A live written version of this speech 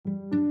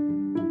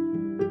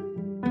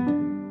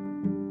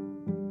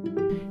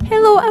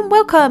Hello and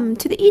welcome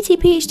to the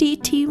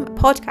ETPHD Team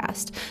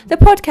Podcast, the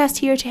podcast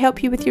here to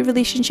help you with your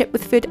relationship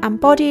with food and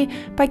body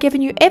by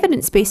giving you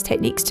evidence-based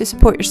techniques to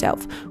support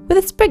yourself, with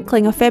a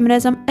sprinkling of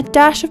feminism, a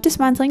dash of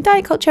dismantling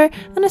diet culture,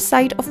 and a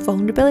side of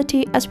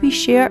vulnerability as we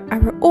share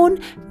our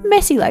own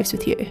messy lives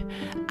with you.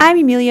 I'm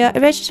Amelia, a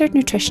registered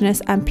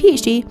nutritionist and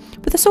PhD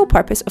with the sole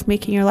purpose of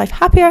making your life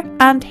happier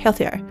and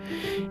healthier.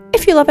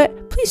 If you love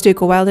it, please do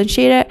go wild and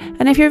share it,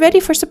 and if you're ready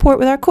for support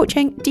with our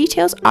coaching,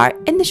 details are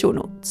in the show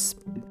notes.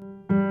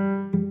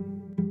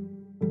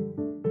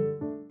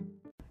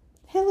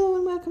 Hello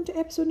and welcome to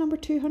episode number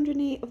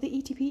 208 of the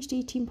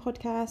ETPHD Team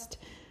Podcast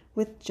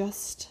with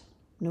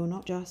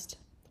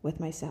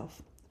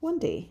myself. One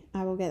day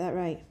I will get that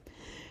right.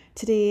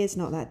 Today is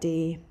not that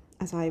day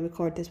as I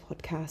record this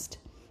podcast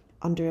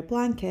under a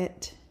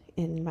blanket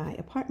in my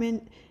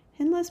apartment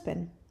in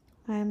Lisbon.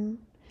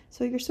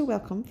 So you're so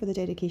welcome for the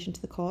dedication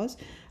to the cause.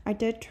 I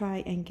did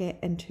try and get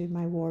into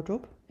my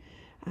wardrobe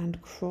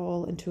and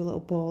crawl into a little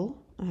ball.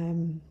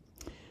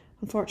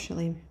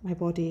 Unfortunately, my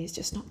body is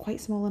just not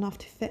quite small enough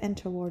to fit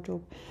into a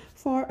wardrobe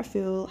for a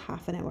full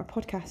half an hour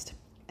podcast.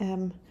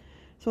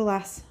 So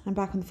alas, I'm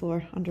back on the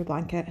floor under a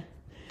blanket.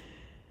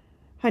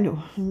 I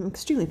know, I'm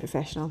extremely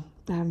professional.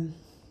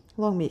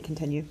 Long may it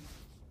continue.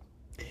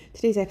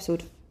 Today's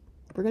episode,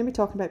 we're going to be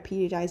talking about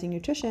periodising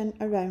nutrition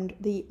around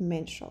the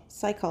menstrual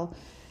cycle,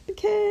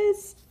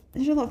 because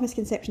there's a lot of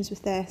misconceptions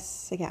with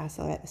this. I get asked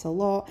about this a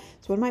lot.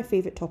 It's one of my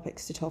favourite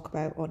topics to talk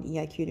about on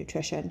EIQ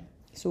nutrition.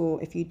 So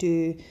if you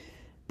do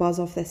buzz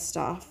off this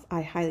stuff,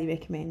 I highly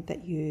recommend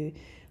that you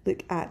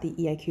look at the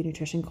EIQ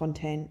nutrition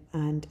content,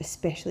 and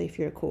especially if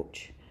you're a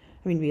coach.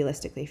 I mean,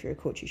 realistically, if you're a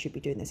coach, you should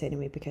be doing this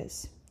anyway,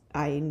 because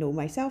I know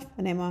myself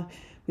and Emma,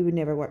 we would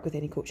never work with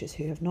any coaches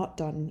who have not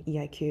done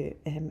EIQ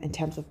in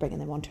terms of bringing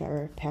them onto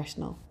our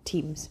personal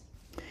teams.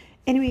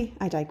 Anyway,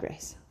 I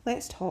digress.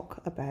 Let's talk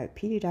about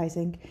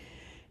periodising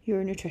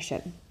your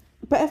nutrition.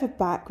 A bit of a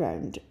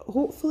background.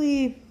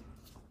 Hopefully,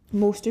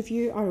 most of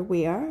you are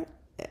aware,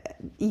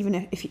 even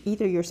if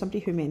either you're somebody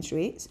who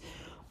menstruates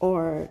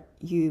or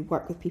you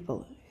work with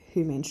people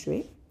who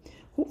menstruate,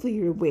 hopefully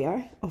you're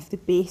aware of the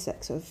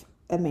basics of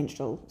a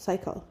menstrual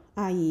cycle,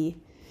 i.e.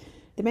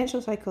 the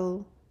menstrual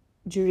cycle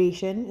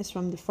duration is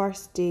from the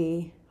first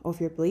day of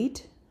your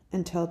bleed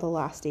until the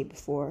last day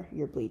before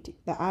your bleed.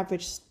 The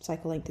average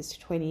cycle length is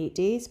 28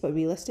 days, but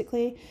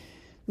realistically,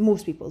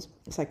 most people's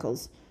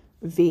cycles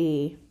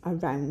vary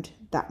around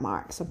that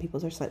mark. Some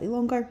people's are slightly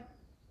longer,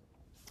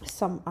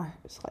 some are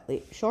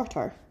slightly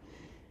shorter.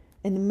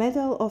 In the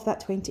middle of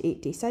that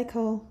 28-day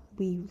cycle,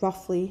 we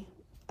roughly,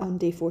 on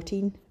day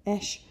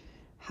 14-ish,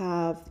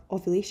 have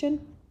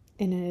ovulation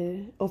in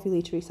an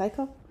ovulatory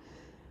cycle.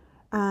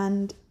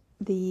 And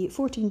the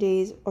 14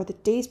 days, or the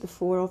days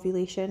before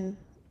ovulation,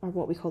 are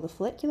what we call the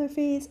follicular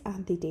phase,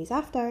 and the days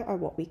after are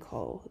what we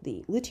call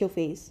the luteal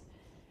phase.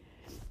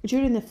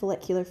 During the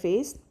follicular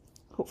phase,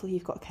 hopefully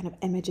you've got a kind of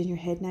image in your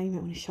head now, you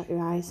might want to shut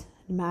your eyes,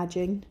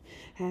 imagine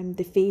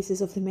the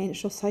phases of the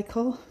menstrual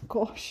cycle.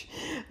 Gosh.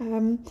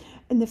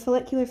 In the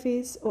follicular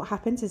phase, what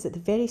happens is at the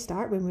very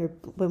start,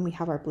 when we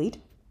have our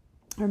bleed,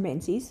 our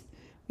menses,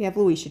 we have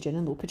low estrogen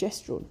and low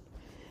progesterone.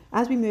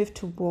 As we move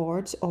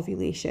towards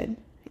ovulation,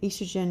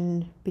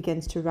 estrogen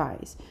begins to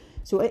rise.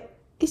 So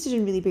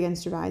estrogen really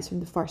begins to rise from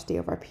the first day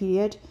of our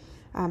period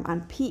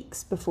and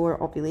peaks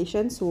before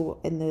ovulation, so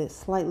in the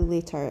slightly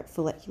later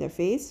follicular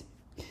phase.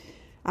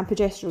 And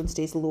progesterone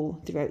stays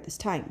low throughout this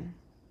time.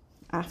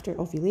 After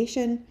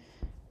ovulation,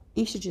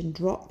 estrogen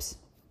drops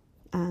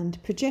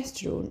and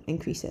progesterone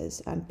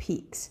increases and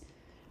peaks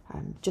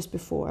just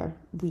before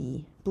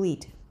we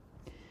bleed.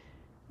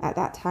 At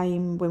that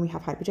time, when we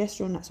have high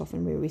progesterone, that's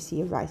often where we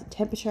see a rise in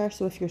temperature.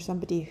 So if you're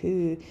somebody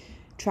who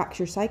tracks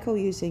your cycle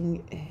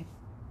using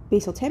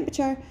basal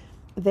temperature,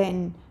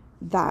 then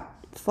that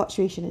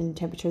fluctuation in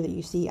temperature that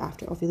you see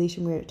after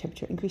ovulation, where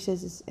temperature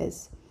increases,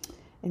 is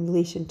in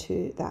relation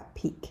to that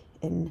peak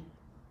in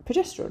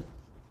progesterone.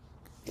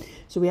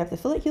 So we have the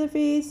follicular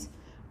phase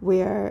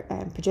where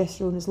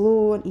progesterone is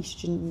low and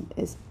estrogen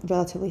is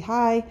relatively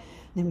high.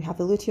 And then we have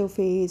the luteal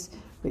phase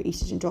where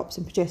estrogen drops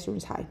and progesterone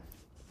is high.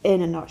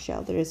 In a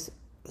nutshell, there is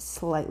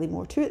slightly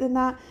more to it than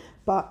that,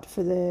 but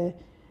for the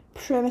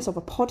premise of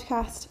a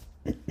podcast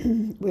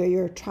where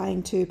you're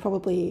trying to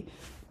probably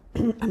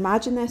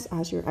imagine this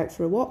as you're out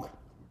for a walk,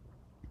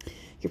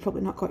 you've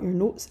probably not got your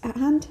notes at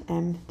hand,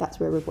 and that's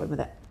where we're going with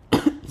it.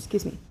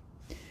 Excuse me.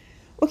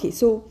 Okay,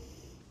 so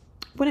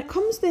when it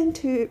comes then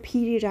to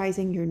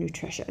periodising your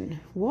nutrition,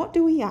 what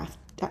do we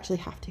actually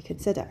have to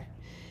consider?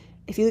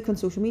 If you look on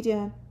social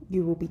media,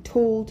 you will be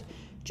told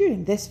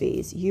during this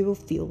phase you will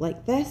feel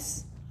like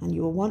this and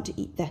you will want to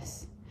eat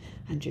this,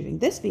 and during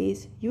this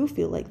phase you will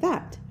feel like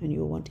that and you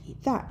will want to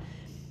eat that,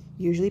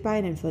 usually by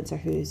an influencer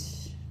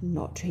who's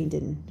not trained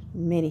in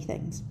many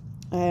things.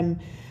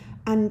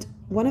 And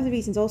one of the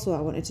reasons also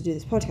I wanted to do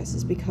this podcast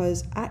is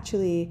because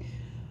actually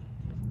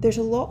there's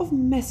a lot of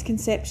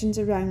misconceptions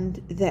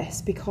around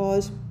this,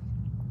 because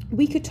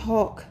we could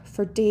talk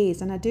for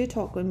days, and I do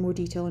talk in more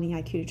detail on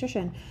EIQ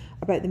Nutrition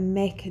about the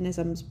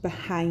mechanisms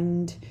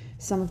behind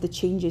some of the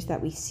changes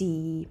that we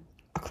see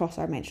across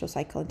our menstrual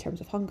cycle in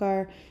terms of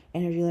hunger,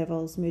 energy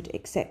levels, mood,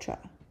 etc.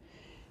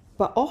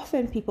 But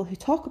often people who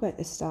talk about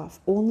this stuff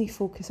only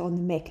focus on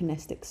the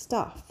mechanistic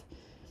stuff.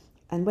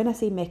 And when I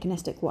say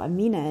mechanistic, what I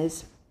mean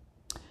is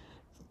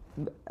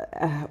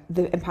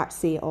the impact,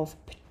 say, of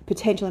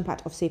potential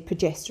impact of, say,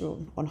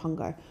 progesterone on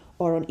hunger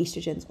or on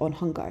estrogens on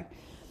hunger.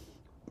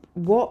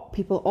 What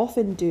people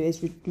often do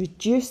is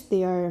reduce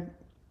their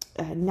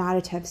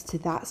narratives to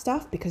that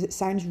stuff because it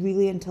sounds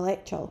really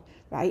intellectual,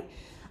 right?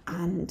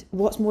 And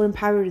what's more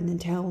empowering than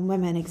telling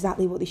women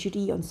exactly what they should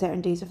eat on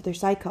certain days of their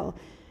cycle?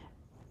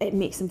 It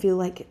makes them feel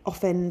like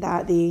often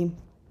that they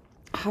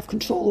have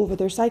control over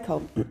their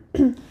cycle.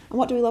 And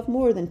what do we love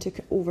more than to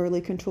overly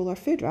control our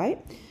food,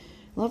 right?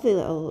 Lovely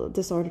little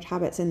disordered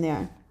habits in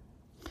there.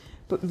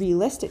 But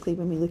realistically,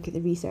 when we look at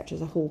the research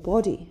as a whole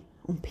body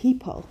on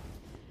people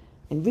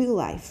in real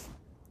life,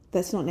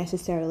 that's not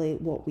necessarily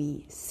what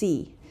we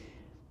see.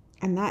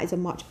 And that is a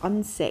much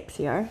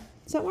unsexier,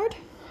 is that word?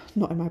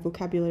 Not in my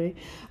vocabulary.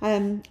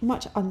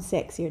 Much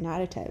unsexier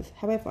narrative.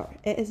 However,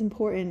 it is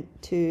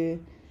important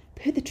to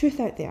put the truth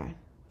out there,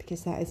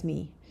 because that is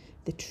me,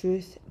 the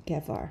truth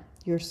giver.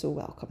 You're so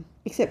welcome.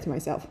 Except to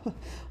myself.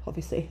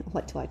 Obviously, I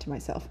like to lie to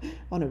myself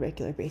on a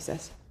regular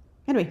basis.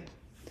 Anyway,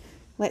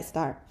 let's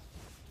start.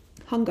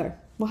 Hunger.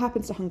 What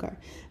happens to hunger?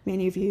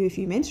 Many of you, if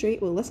you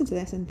menstruate, will listen to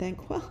this and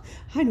think, well,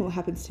 I know what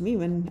happens to me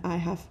when I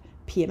have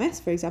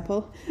PMS, for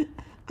example.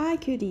 I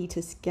could eat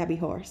a scabby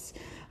horse.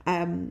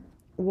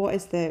 What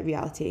is the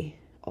reality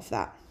of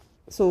that?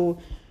 So,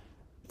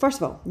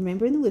 first of all,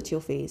 remember in the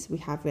luteal phase, we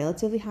have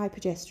relatively high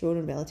progesterone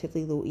and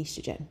relatively low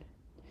estrogen.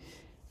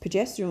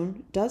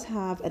 Progesterone does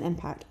have an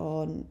impact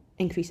on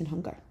increase in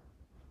hunger.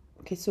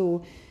 Okay,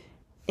 so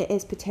it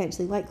is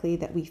potentially likely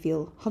that we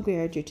feel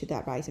hungrier due to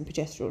that rise in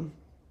progesterone.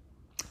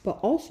 But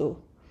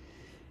also,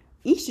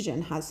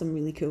 estrogen has some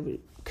really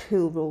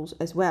cool roles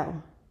as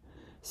well.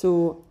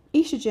 So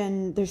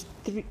estrogen, there's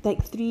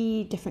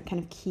three different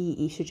kind of key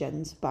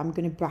estrogens, but I'm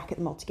going to bracket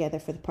them all together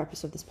for the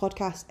purpose of this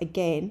podcast.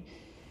 Again,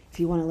 if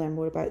you want to learn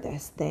more about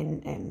this,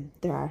 then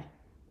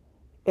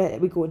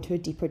we go into a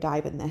deeper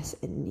dive in this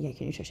in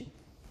EIQ Nutrition.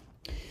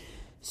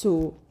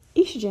 So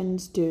estrogen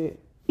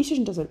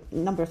does a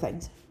number of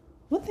things.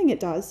 One thing it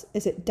does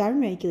is it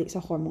downregulates a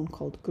hormone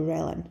called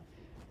ghrelin.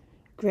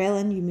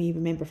 Ghrelin, you may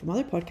remember from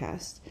other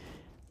podcasts,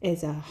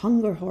 is a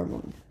hunger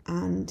hormone,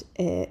 and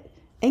it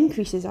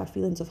increases our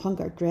feelings of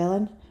hunger.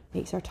 Ghrelin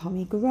makes our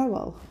tummy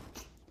growl.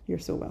 You're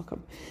so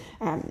welcome.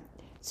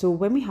 So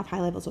when we have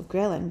high levels of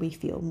ghrelin, we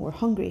feel more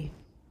hungry.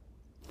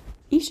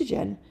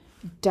 Estrogen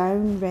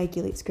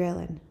downregulates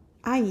ghrelin,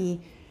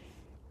 i.e.,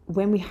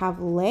 when we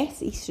have less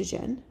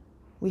estrogen,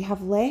 we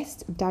have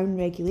less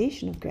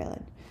downregulation of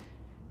ghrelin.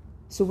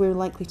 So we're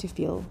likely to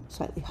feel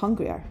slightly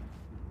hungrier.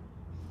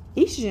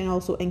 Estrogen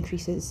also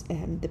increases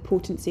the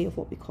potency of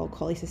what we call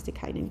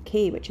cholecystokinin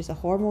K, which is a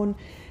hormone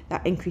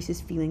that increases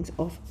feelings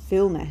of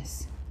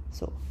fullness.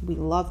 So we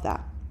love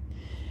that.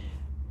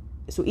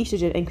 So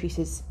estrogen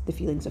increases the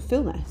feelings of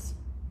fullness.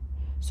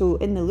 So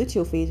in the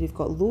luteal phase, we've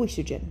got low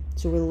estrogen,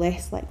 so we're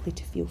less likely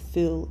to feel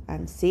full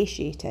and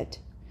satiated.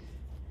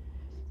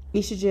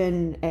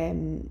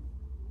 Estrogen,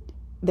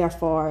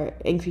 therefore,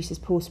 increases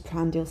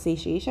postprandial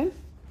satiation.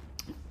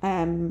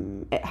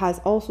 It has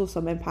also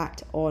some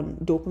impact on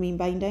dopamine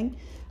binding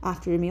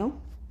after a meal.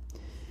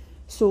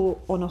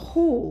 So on a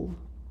whole,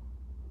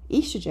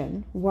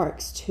 estrogen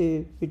works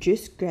to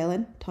reduce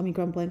ghrelin, tummy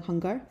grumbling,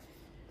 hunger,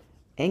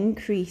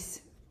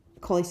 increase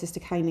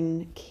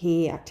cholecystokinin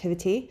K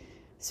activity,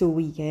 so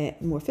we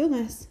get more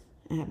fullness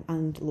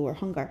and lower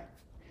hunger.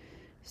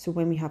 So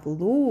when we have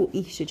low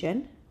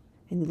estrogen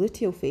in the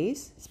luteal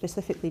phase,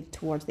 specifically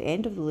towards the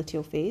end of the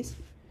luteal phase,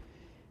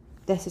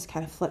 this is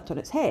kind of flipped on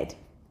its head.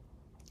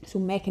 So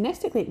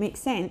mechanistically, it makes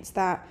sense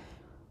that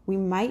we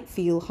might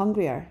feel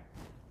hungrier.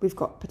 We've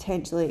got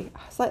potentially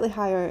slightly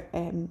higher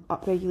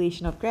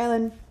upregulation of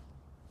ghrelin,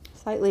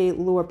 slightly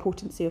lower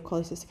potency of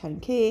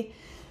cholecystokinin K,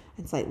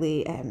 and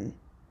slightly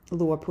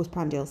lower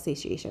postprandial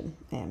satiation,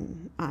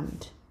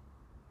 and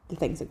the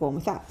things that go on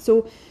with that.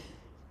 So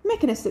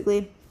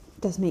mechanistically, it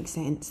does make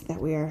sense that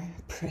we're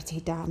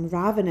pretty damn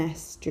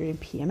ravenous during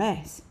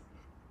PMS.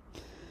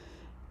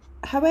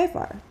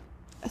 However,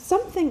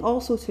 something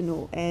also to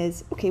note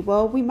is, okay,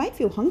 well, we might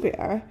feel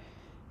hungrier,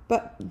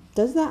 but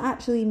does that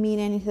actually mean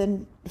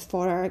anything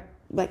for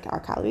our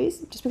calories?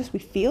 Just because we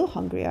feel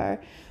hungrier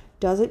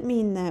doesn't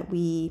mean that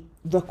we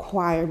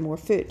require more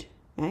food,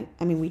 right?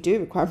 I mean, we do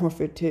require more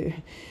food to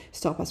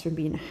stop us from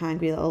being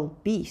hangry little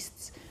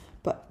beasts,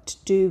 but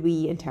do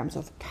we in terms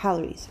of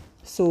calories?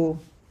 So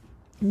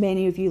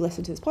many of you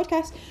listen to this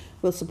podcast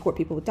will support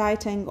people with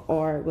dieting,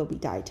 or will be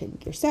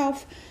dieting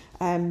yourself,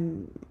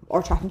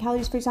 or tracking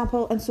calories, for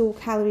example. And so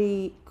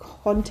calorie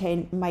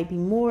content might be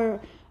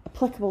more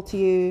applicable to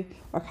you,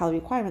 or calorie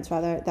requirements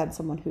rather, than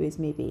someone who is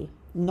maybe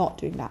not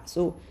doing that.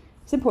 So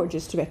it's important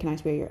just to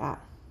recognize where you're at.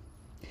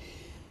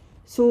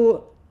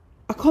 So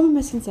a common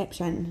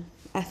misconception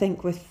I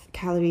think, with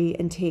calorie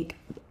intake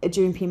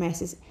during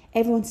PMS is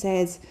everyone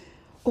says,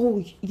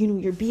 oh, you know,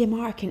 your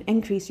BMR can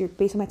increase, your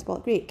basal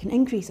metabolic rate can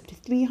increase up to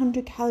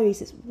 300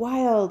 calories. It's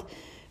wild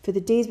for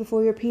the days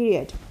before your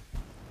period.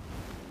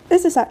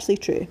 Is this actually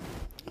true?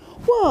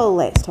 Well,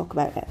 let's talk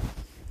about it.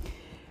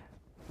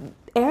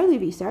 Early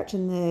research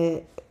in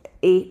the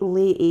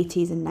late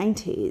 80s and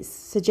 90s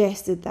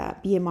suggested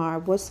that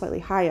BMR was slightly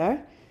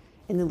higher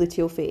in the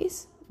luteal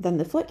phase than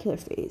the follicular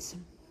phase.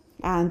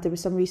 And there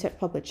was some research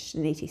published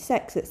in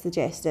 86 that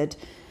suggested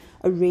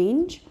a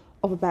range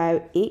of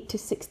about 8 to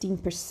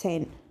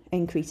 16%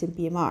 increase in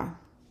BMR.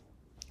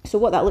 So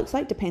what that looks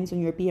like depends on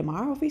your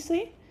BMR,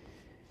 obviously.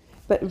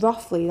 But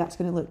roughly that's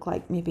going to look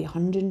like maybe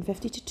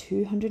 150 to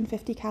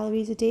 250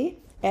 calories a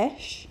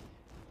day-ish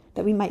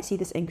that we might see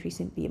this increase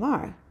in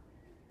BMR.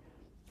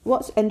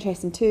 What's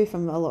interesting too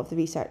from a lot of the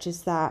research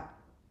is that,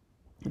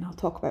 and I'll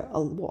talk about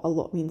what a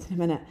lot means in a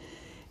minute,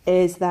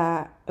 is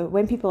that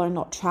when people are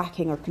not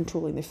tracking or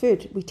controlling their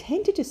food, we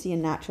tend to just see a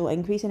natural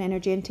increase in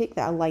energy intake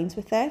that aligns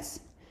with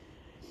this.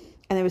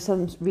 And there was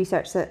some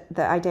research that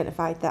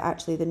identified that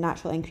actually the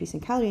natural increase in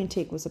calorie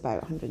intake was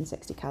about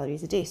 160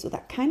 calories a day. So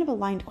that kind of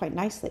aligned quite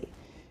nicely.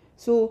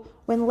 So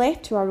when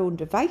left to our own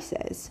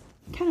devices,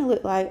 it kind of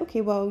looked like,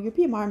 okay, well, your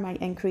BMR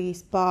might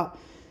increase, but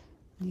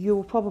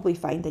you'll probably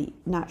find that you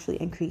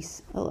naturally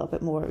increase a little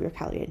bit more of your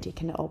calorie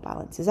intake and it all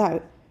balances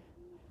out.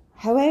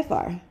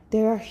 However,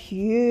 there are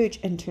huge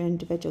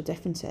inter-individual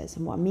differences.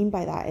 And what I mean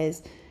by that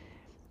is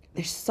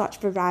there's such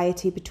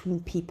variety between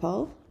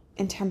people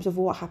in terms of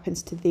what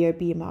happens to their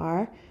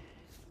BMR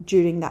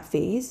during that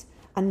phase.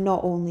 And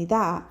not only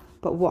that,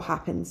 but what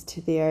happens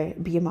to their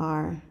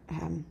BMR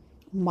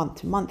month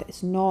to month.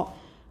 It's not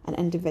an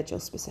individual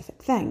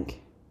specific thing.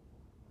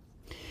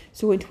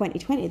 So in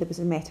 2020, there was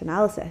a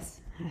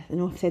meta-analysis. I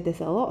know I've said this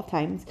a lot of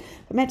times,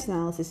 but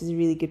meta-analysis is a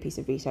really good piece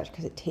of research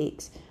because it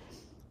takes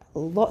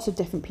lots of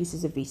different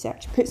pieces of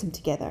research, puts them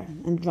together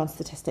and runs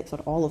statistics on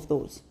all of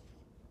those.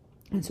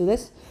 And so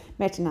this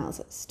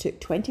meta-analysis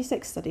took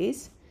 26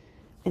 studies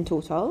in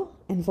total,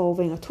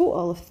 involving a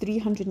total of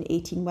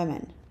 318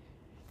 women,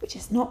 which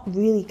is not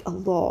really a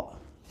lot.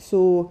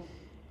 So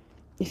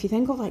if you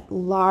think of like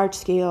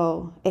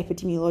large-scale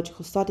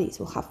epidemiological studies,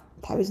 we'll have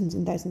thousands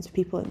and thousands of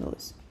people in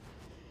those.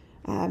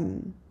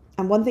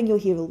 And one thing you'll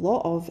hear a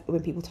lot of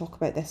when people talk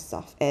about this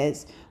stuff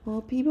is,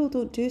 well, people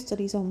don't do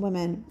studies on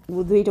women.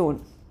 Well, they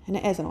don't. And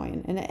it is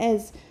annoying. And it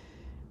is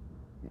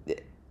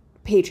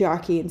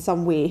patriarchy in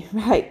some way,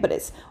 right? But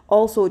it's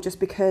also just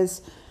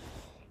because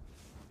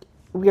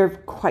we're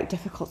quite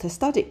difficult to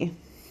study.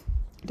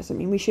 It doesn't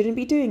mean we shouldn't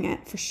be doing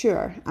it, for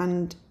sure.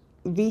 And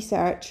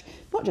research,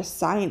 not just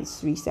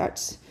science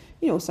research,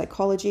 you know,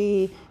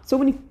 psychology, so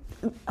many,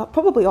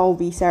 probably all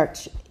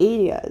research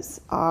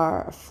areas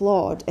are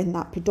flawed in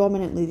that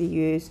predominantly they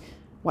use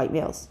white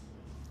males.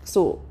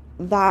 So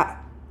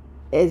that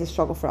is a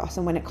struggle for us.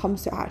 And when it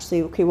comes to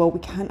actually, okay, well, we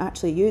can't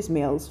actually use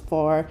males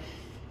for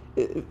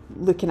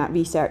looking at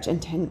research in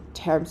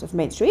terms of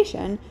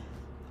menstruation,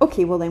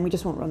 okay, well then we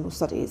just won't run those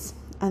studies.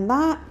 And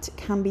that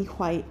can be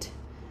quite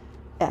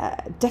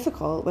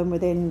difficult when we're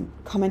then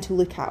coming to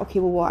look at, okay,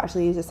 well, what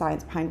actually is the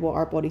science behind what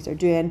our bodies are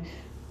doing?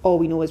 All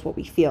we know is what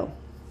we feel.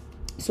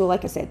 So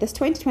like I said, this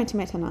 2020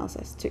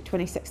 meta-analysis took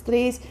 26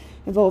 studies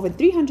involving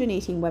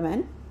 318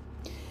 women,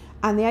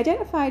 and they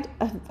identified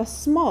a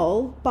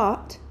small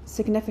but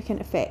significant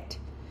effect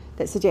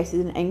that suggested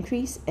an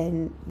increase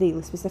in, they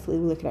specifically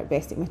looking at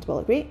resting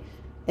metabolic rate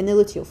in the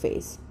luteal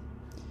phase.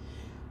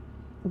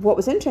 What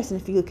was interesting,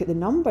 if you look at the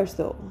numbers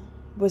though,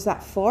 was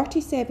that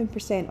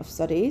 47% of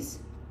studies,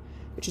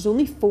 which is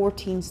only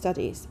 14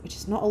 studies, which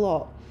is not a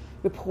lot,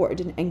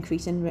 reported an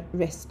increase in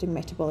resting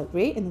metabolic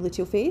rate in the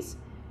luteal phase,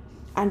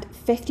 and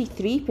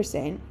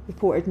 53%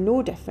 reported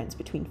no difference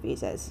between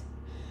phases.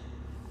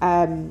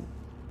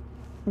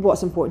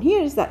 What's important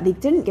here is that they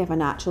didn't give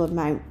an actual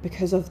amount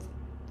because of,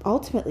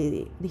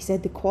 ultimately, they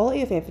said the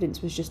quality of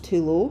evidence was just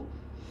too low.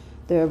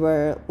 There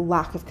were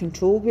lack of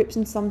control groups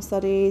in some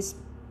studies,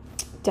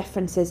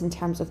 differences in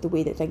terms of the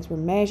way that things were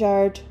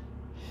measured,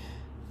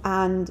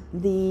 and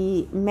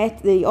the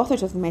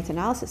authors of the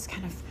meta-analysis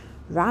kind of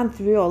ran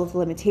through all of the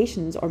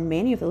limitations, or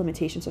many of the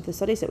limitations of the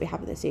studies that we have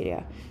in this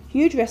area.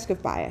 Huge risk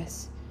of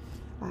bias,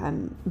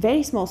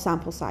 very small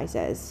sample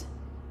sizes.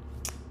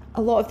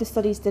 A lot of the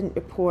studies didn't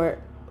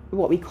report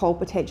what we call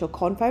potential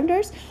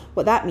confounders.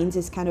 What that means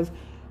is kind of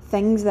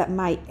things that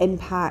might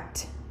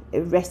impact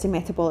resting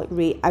metabolic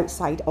rate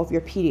outside of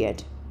your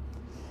period.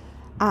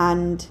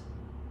 And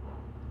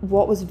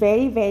what was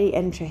very, very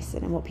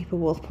interesting, and what people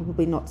will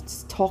probably not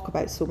talk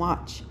about so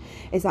much,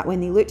 is that when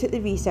they looked at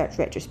the research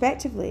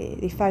retrospectively,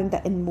 they found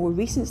that in more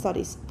recent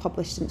studies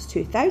published since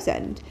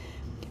 2000,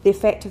 the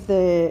effect of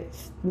the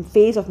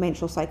phase of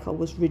menstrual cycle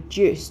was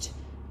reduced.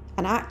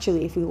 And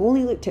actually, if we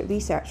only looked at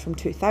research from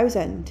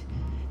 2000,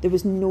 there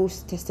was no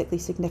statistically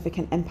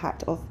significant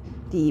impact of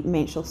the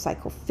menstrual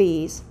cycle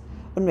phase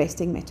on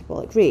resting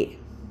metabolic rate.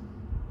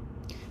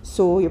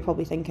 So you're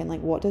probably thinking,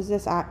 like, what does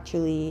this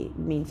actually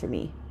mean for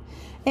me?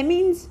 It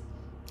means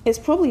it's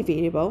probably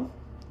variable.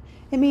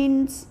 It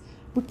means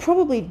We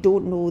probably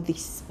don't know the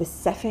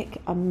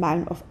specific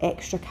amount of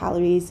extra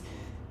calories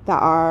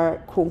that are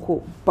quote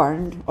unquote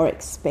burned or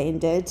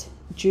expended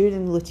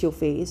during the luteal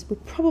phase. We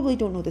probably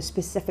don't know the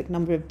specific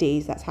number of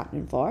days that's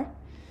happening for.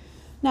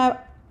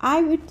 Now,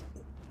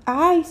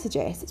 I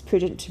suggest it's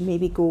prudent to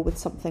maybe go with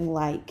something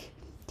like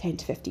 10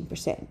 to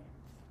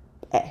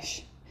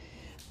 15%-ish.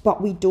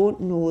 But we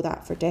don't know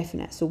that for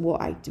definite. So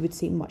what I would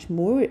say much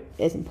more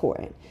is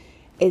important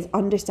is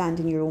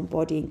understanding your own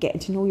body and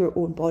getting to know your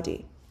own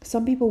body.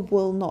 Some people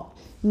will not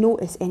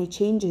notice any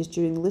changes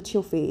during the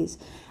luteal phase,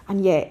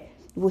 and yet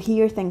we'll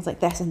hear things like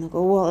this and they'll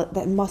go, well,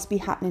 that must be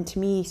happening to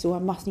me, so I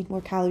must need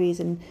more calories.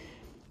 And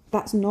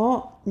that's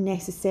not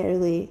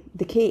necessarily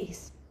the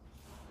case.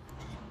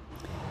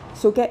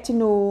 So get to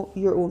know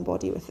your own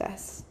body with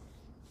this.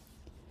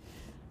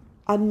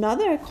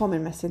 Another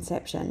common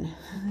misconception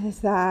is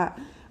that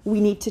we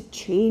need to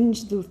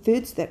change the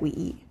foods that we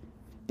eat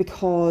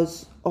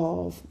because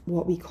of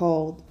what we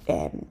call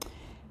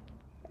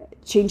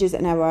changes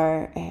in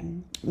our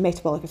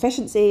metabolic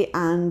efficiency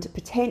and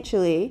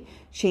potentially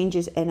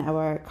changes in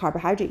our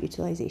carbohydrate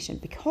utilization,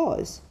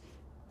 because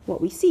what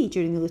we see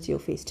during the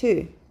luteal phase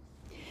 2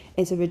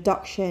 is a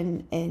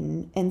reduction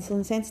in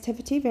insulin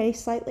sensitivity very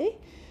slightly.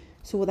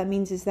 So what that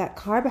means is that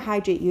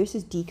carbohydrate use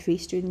is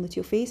decreased during the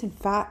luteal phase and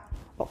fat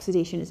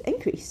oxidation is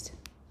increased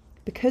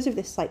because of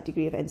this slight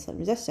degree of insulin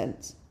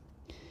resistance.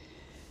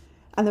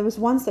 And there was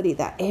one study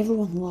that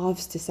everyone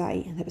loves to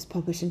cite, and it was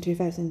published in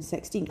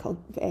 2016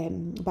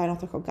 by an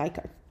author called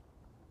Geiger.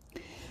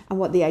 And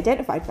what they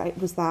identified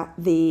was that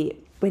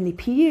when they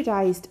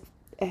periodized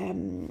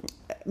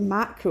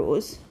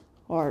macros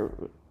or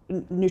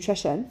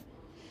nutrition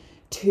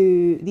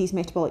to these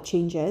metabolic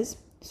changes.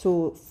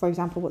 So, for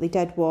example, what they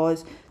did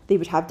was they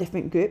would have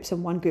different groups,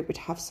 and one group would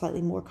have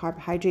slightly more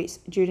carbohydrates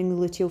during the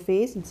luteal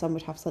phase, and some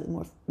would have slightly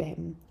more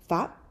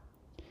fat.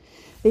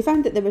 They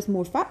found that there was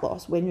more fat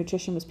loss when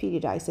nutrition was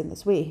periodized in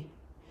this way.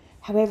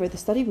 However, the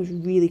study was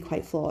really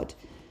quite flawed.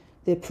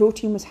 The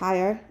protein was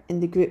higher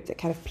in the group that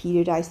kind of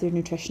periodized their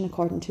nutrition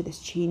according to this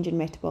change in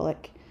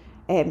metabolic,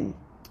 what's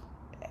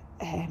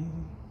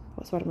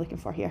the word I'm looking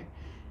for here?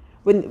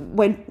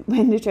 When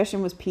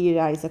nutrition was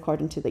periodized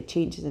according to like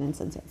changes in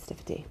insulin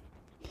sensitivity.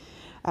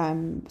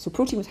 So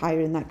protein was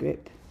higher in that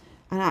group,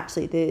 and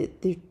actually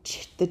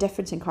the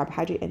difference in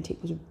carbohydrate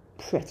intake was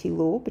pretty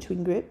low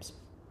between groups,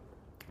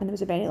 and there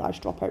was a very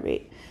large dropout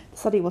rate. The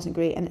study wasn't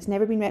great, and it's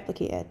never been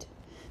replicated.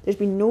 There's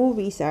been no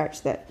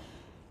research that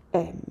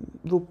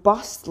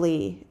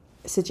robustly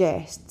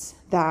suggests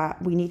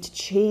that we need to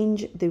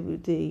change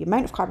the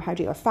amount of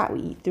carbohydrate or fat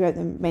we eat throughout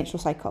the menstrual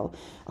cycle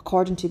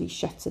according to these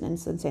shifts in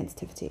insulin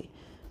sensitivity.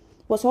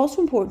 What's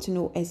also important to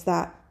note is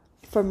that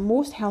for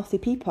most healthy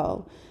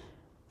people,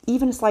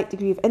 even a slight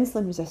degree of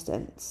insulin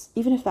resistance,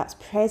 even if that's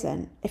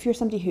present, if you're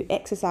somebody who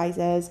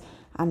exercises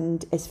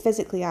and is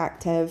physically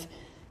active,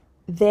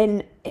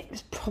 then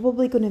it's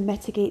probably going to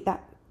mitigate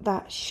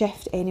that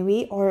shift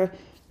anyway, or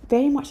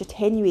very much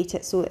attenuate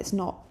it so that it's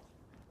not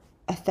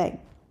a thing.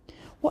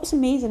 What's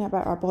amazing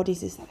about our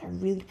bodies is that they're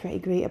really pretty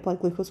great at blood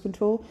glucose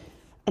control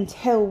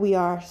until we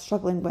are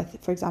struggling with,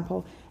 for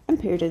example,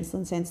 impaired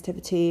insulin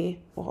sensitivity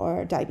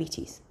or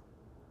diabetes.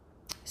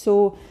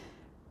 So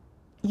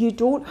you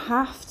don't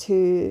have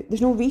to,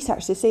 there's no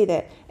research to say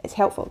that it's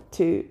helpful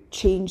to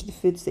change the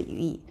foods that you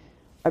eat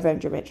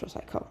around your menstrual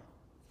cycle.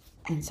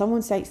 And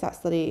someone cites that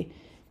study,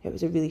 it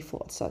was a really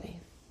flawed study.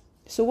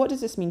 So what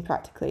does this mean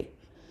practically?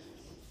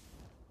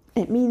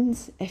 It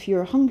means if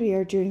you're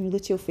hungrier during your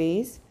luteal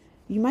phase,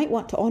 you might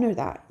want to honour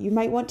that. You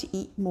might want to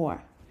eat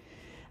more.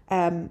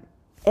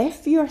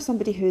 If you are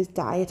somebody who is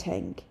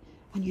dieting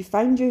and you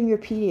find during your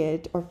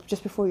period or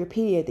just before your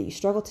period that you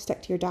struggle to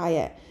stick to your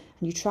diet,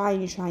 and you try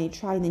and you try and you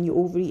try and then you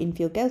overeat and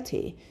feel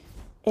guilty,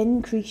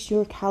 increase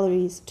your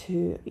calories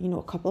to,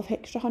 a couple of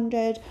extra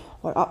hundred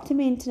or up to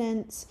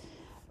maintenance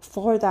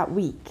for that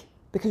week.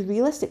 Because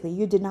realistically,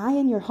 you're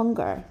denying your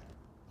hunger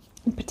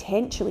and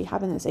potentially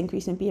having this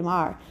increase in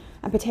BMR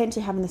and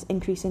potentially having this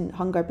increase in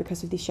hunger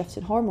because of these shifts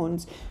in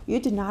hormones. You're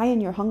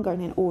denying your hunger,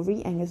 and then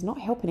overeating is not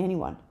helping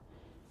anyone.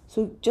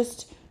 So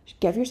just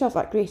give yourself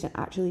that grace and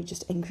actually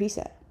just increase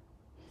it.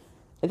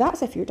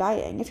 That's if you're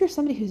dieting. If you're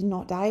somebody who's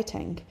not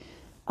dieting,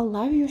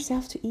 allow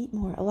yourself to eat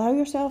more. Allow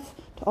yourself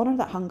to honour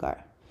that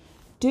hunger.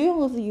 Do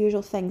all of the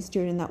usual things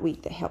during that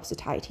week that help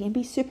satiety and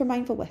be super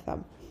mindful with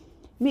them.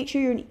 Make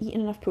sure you're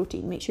eating enough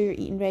protein. Make sure you're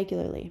eating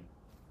regularly.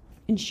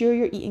 Ensure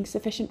you're eating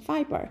sufficient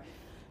fibre.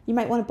 You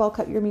might want to bulk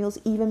up your meals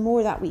even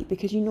more that week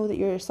because you know that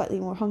you're slightly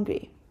more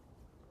hungry.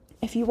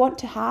 If you want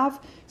to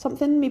have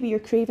something, maybe you're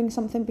craving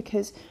something,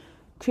 because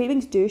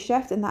cravings do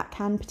shift, and that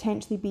can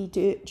potentially be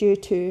due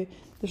to,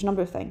 there's a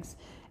number of things.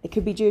 It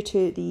could be due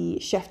to the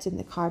shift in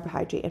the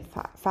carbohydrate and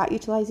fat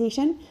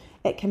utilization.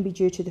 It can be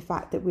due to the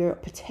fact that we're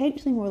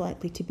potentially more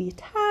likely to be a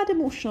tad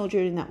emotional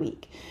during that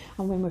week.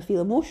 And when we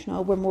feel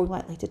emotional, we're more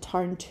likely to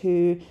turn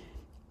to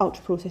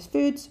ultra-processed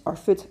foods or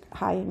foods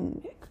high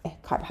in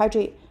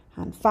carbohydrate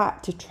and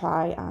fat to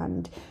try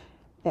and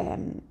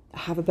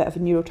have a bit of a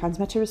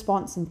neurotransmitter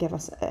response and give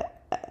us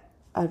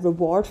a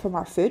reward from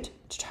our food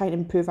to try and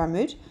improve our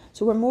mood.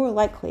 So we're more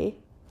likely,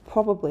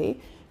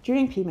 probably,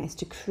 during PMS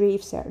to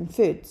crave certain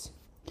foods.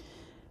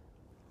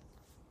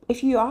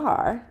 If you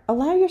are,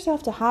 allow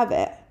yourself to have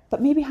it,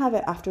 but maybe have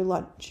it after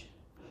lunch,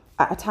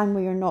 at a time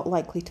where you're not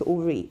likely to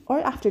overeat, or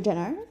after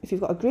dinner. If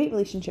you've got a great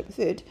relationship with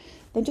food,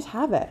 then just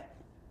have it.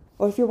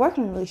 Or if you're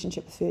working on a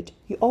relationship with food,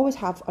 you always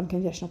have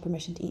unconditional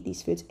permission to eat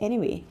these foods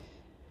anyway.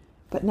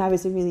 But now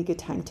is a really good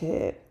time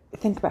to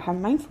think about how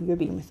mindful you're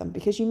being with them,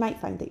 because you might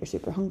find that you're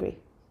super hungry.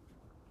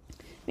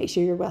 Make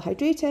sure you're well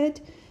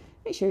hydrated,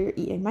 make sure you're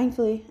eating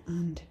mindfully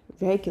and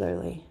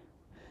regularly.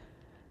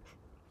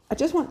 I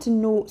just want to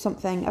note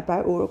something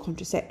about oral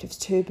contraceptives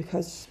too,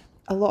 because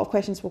a lot of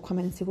questions will come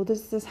in and say, well,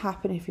 does this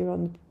happen if you're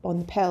on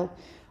the pill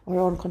or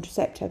on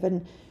contraceptive?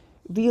 And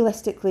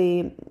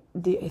realistically,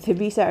 the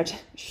research,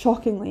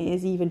 shockingly,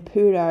 is even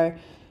poorer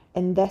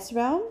in this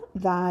realm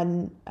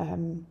than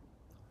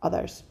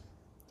others.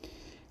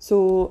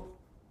 So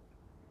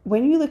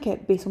when you look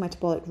at basal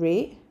metabolic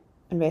rate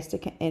and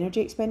resting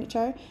energy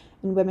expenditure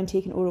in women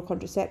taking oral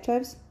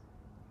contraceptives,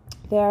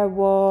 there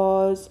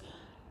was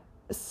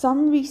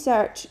some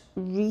research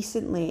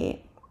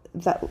recently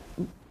that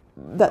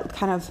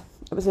kind of,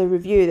 it was a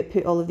review that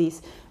put all of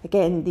these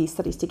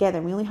studies together,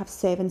 and we only have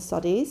 7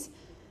 studies,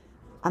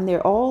 and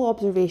they're all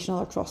observational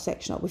or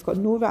cross-sectional. We've got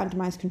no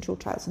randomized controlled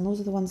trials, and those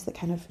are the ones that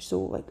kind of show,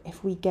 like,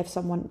 if we give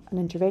someone an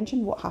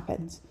intervention, what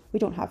happens? We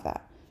don't have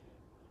that.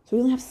 So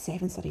we only have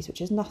 7 studies,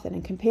 which is nothing.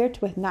 And compared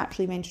to with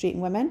naturally menstruating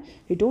women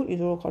who don't use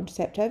oral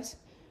contraceptives,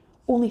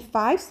 only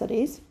 5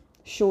 studies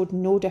showed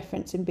no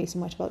difference in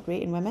basal metabolic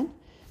rate in women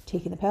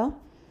taking the pill.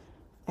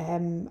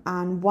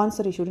 And 1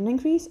 study showed an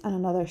increase and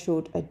another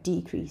showed a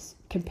decrease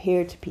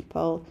compared to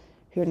people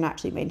who are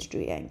naturally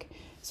menstruating.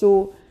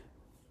 So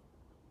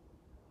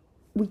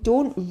we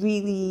don't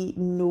really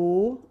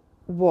know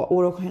what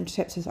oral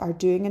contraceptives are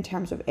doing in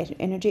terms of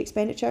energy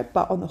expenditure,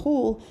 but on the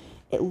whole,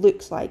 it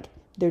looks like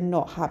they're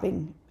not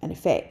having an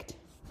effect,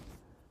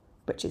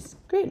 which is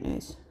great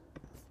news.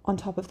 On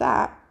top of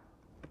that,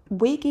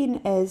 weight gain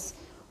is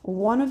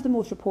one of the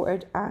most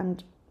reported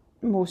and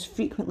most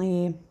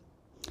frequently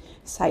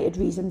cited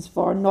reasons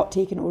for not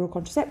taking oral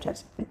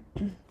contraceptives.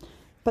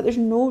 But there's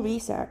no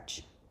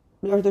research,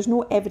 or there's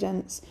no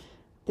evidence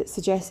that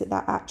suggests that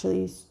that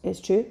actually is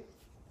true.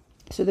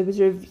 So there was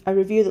a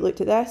review that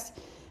looked at this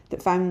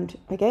that found,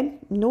 again,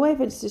 no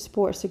evidence to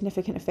support a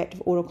significant effect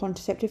of oral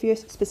contraceptive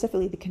use,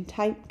 specifically the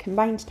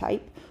combined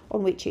type,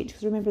 on weight change.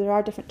 Because remember, there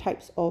are different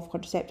types of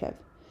contraceptive.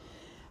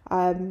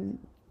 There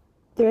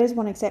is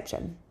one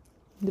exception.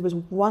 There was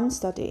one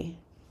study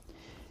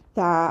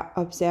that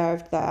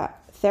observed that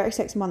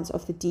 36 months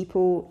of the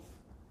depot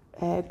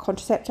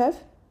contraceptive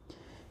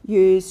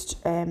used,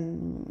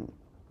 when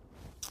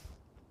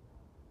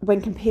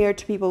compared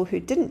to people who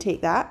didn't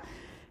take that,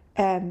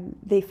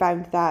 they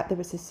found that there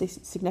was a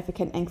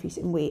significant increase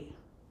in weight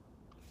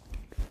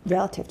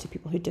relative to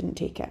people who didn't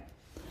take it.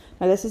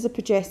 Now, this is a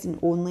progestin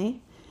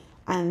only,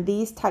 and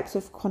these types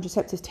of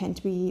contraceptives tend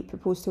to be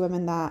proposed to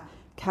women that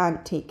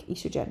can't take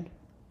estrogen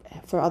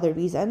for other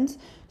reasons.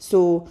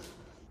 So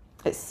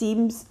it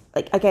seems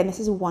like, again, this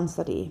is one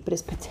study, but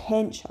it's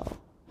potential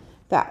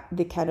that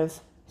the kind of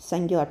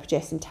singular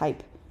progestin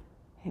type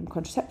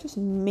contraceptives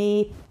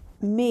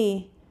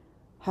may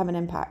have an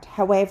impact.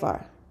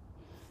 However,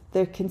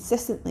 they're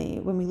consistently,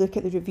 when we look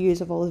at the reviews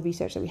of all the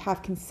research that we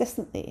have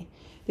consistently,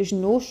 there's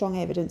no strong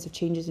evidence of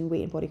changes in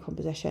weight and body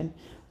composition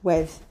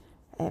with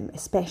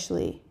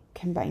especially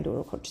combined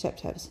oral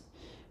contraceptives.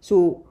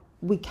 So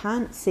we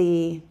can't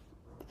say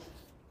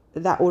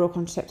that oral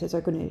contraceptives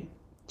are going to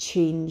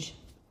change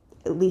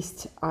at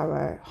least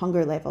our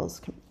hunger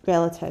levels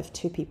relative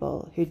to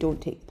people who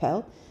don't take the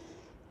pill.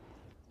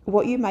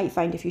 What you might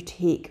find if you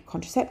take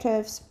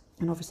contraceptives,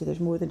 and obviously there's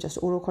more than just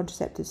oral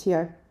contraceptives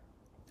here,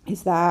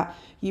 is that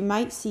you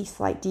might see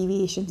slight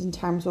deviations in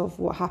terms of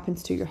what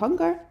happens to your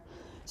hunger.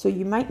 So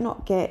you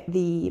won't get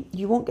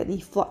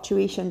the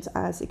fluctuations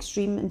as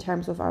extreme in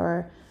terms of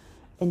our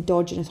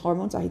endogenous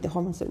hormones, i.e. the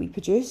hormones that we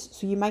produce.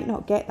 So you might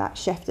not get that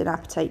shift in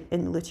appetite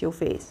in the luteal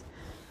phase.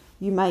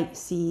 You might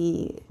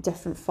see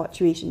different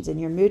fluctuations in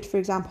your mood, for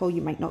example.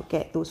 You might not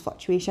get those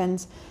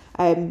fluctuations.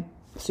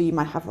 So you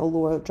might have a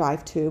lower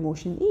drive to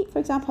emotionally eat, for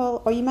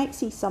example, or you might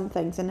see some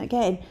things. And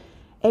again,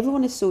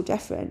 everyone is so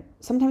different.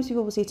 Sometimes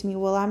people will say to me,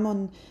 well, I'm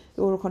on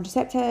the oral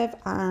contraceptive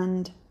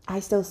and I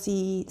still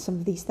see some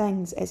of these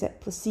things. Is it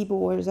placebo,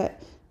 or is it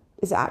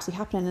actually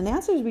happening? And the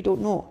answer is we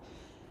don't know.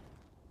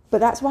 But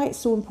that's why it's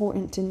so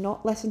important to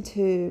not listen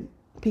to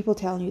people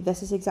telling you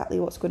this is exactly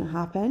what's going to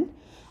happen,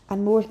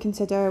 and more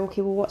consider,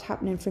 okay, well, what's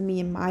happening for me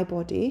in my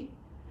body,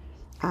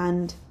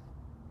 and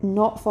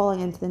not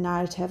falling into the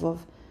narrative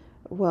of,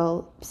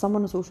 well,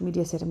 someone on social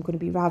media said I'm going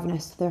to be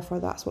ravenous, therefore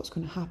that's what's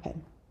going to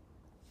happen.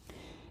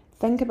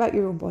 Think about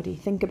your own body.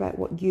 Think about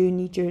what you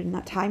need during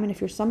that time. And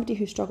if you're somebody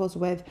who struggles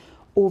with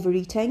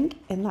overeating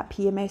in that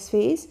PMS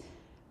phase,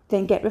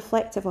 then get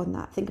reflective on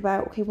that. Think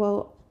about, okay,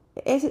 well,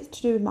 is it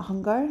to do with my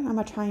hunger? Am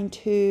I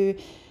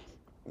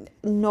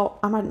not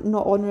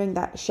honouring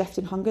that shift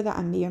in hunger that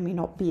I may or may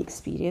not be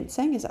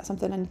experiencing? Is that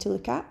something I need to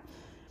look at?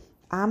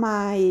 Am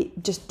I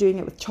just doing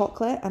it with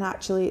chocolate and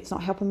actually it's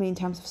not helping me in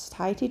terms of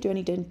satiety? Do I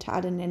need to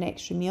add in an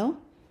extra meal?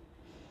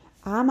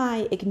 Am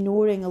I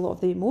ignoring a lot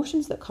of the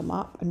emotions that come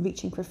up and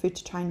reaching for food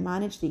to try and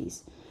manage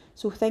these?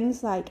 So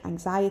things like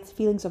anxiety,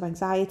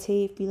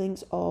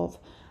 feelings of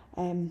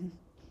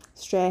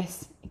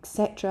stress,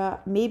 etc.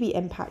 may be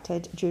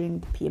impacted during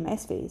the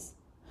PMS phase.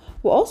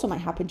 What also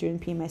might happen during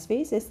the PMS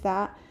phase is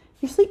that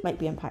your sleep might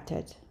be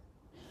impacted.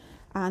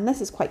 And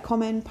this is quite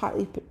common,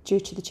 partly due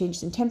to the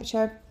changes in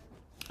temperature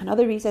and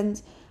other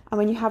reasons. And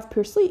when you have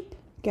poor sleep,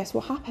 guess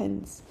what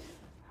happens?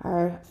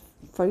 For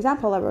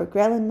example, our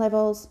ghrelin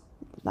levels,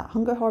 that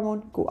hunger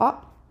hormone, go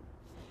up.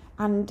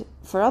 And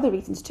for other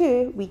reasons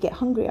too, we get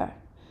hungrier.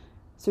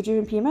 So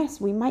during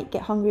PMS, we might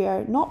get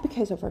hungrier, not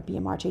because of our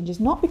BMR changes,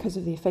 not because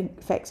of the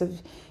effects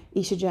of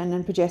estrogen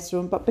and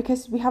progesterone, but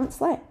because we haven't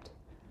slept.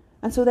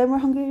 And so then we're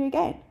hungrier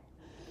again.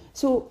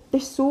 So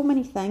there's so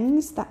many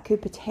things that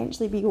could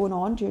potentially be going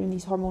on during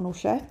these hormonal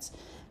shifts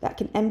that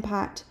can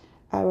impact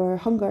our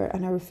hunger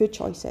and our food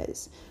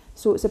choices.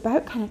 So it's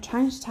about kind of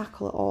trying to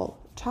tackle it all.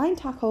 Try and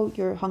tackle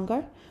your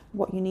hunger,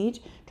 what you need.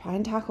 Try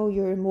and tackle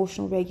your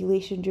emotional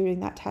regulation during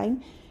that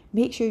time.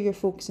 Make sure you're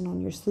focusing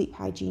on your sleep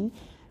hygiene.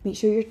 Make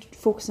sure you're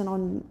focusing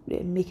on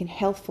making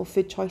healthful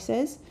food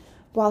choices,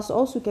 whilst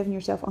also giving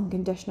yourself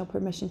unconditional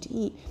permission to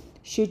eat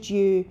should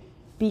you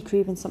be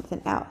craving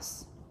something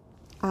else.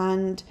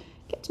 And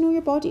get to know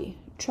your body.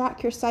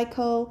 Track your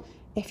cycle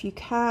if you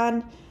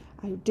can.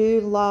 I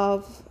do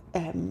love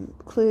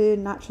Clue,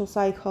 Natural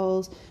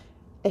Cycles.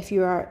 If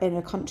you are in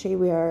a country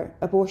where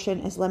abortion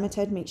is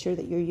limited, make sure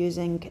that you're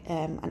using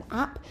an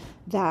app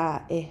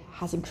that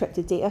has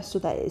encrypted data so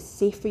that it is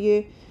safe for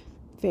you.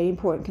 Very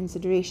important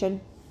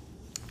consideration.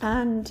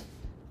 And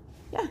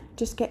yeah,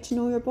 just get to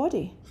know your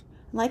body.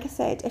 Like I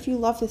said, if you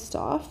love this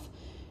stuff,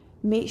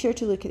 make sure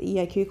to look at the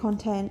EIQ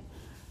content.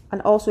 And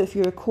also, if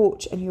you're a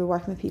coach and you're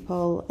working with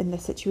people in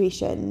this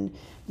situation,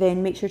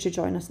 then make sure to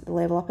join us at the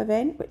Level Up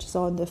event, which is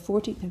on the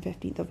 14th and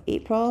 15th of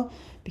April,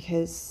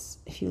 because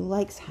if you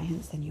like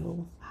science, then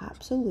you'll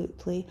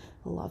absolutely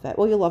love it.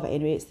 Well, you'll love it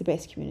anyway. It's the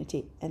best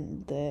community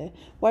in the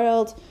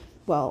world.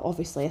 Well,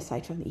 obviously,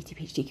 aside from the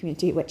ETPHD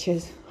community, which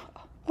is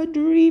a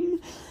dream.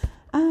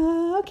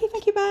 Okay,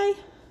 thank you, bye.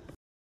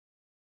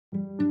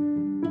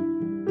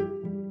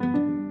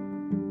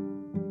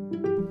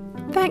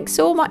 Thanks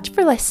so much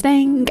for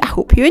listening. I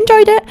hope you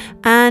enjoyed it.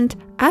 And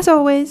as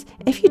always,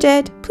 if you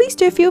did, please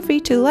do feel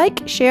free to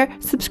like, share,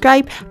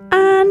 subscribe,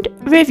 and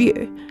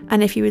review.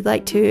 And if you would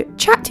like to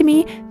chat to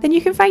me, then you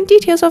can find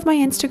details of my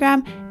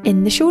Instagram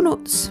in the show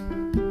notes.